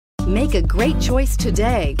Make a great choice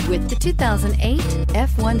today with the 2008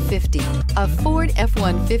 F-150. A Ford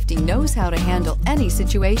F-150 knows how to handle any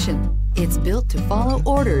situation. It's built to follow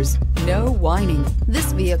orders, no whining.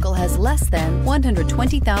 This vehicle has less than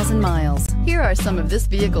 120,000 miles. Here are some of this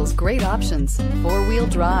vehicle's great options: four-wheel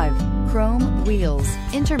drive, chrome wheels,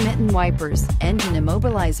 intermittent wipers, engine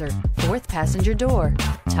immobilizer, fourth passenger door,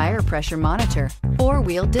 tire pressure monitor,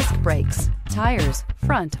 four-wheel disc brakes, tires,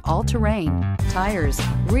 front all-terrain, tires,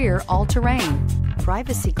 rear all-terrain,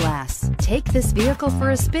 privacy glass. Take this vehicle for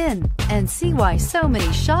a spin and see why so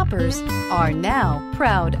many shoppers are now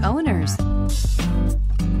proud owners.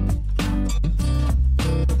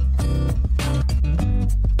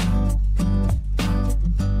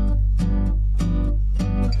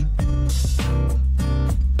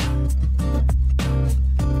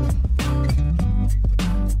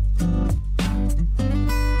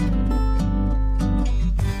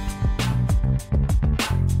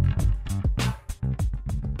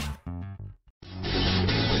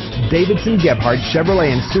 Davidson-Gebhardt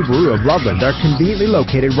Chevrolet and Subaru of Loveland are conveniently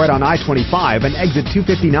located right on I-25 and exit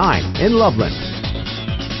 259 in Loveland.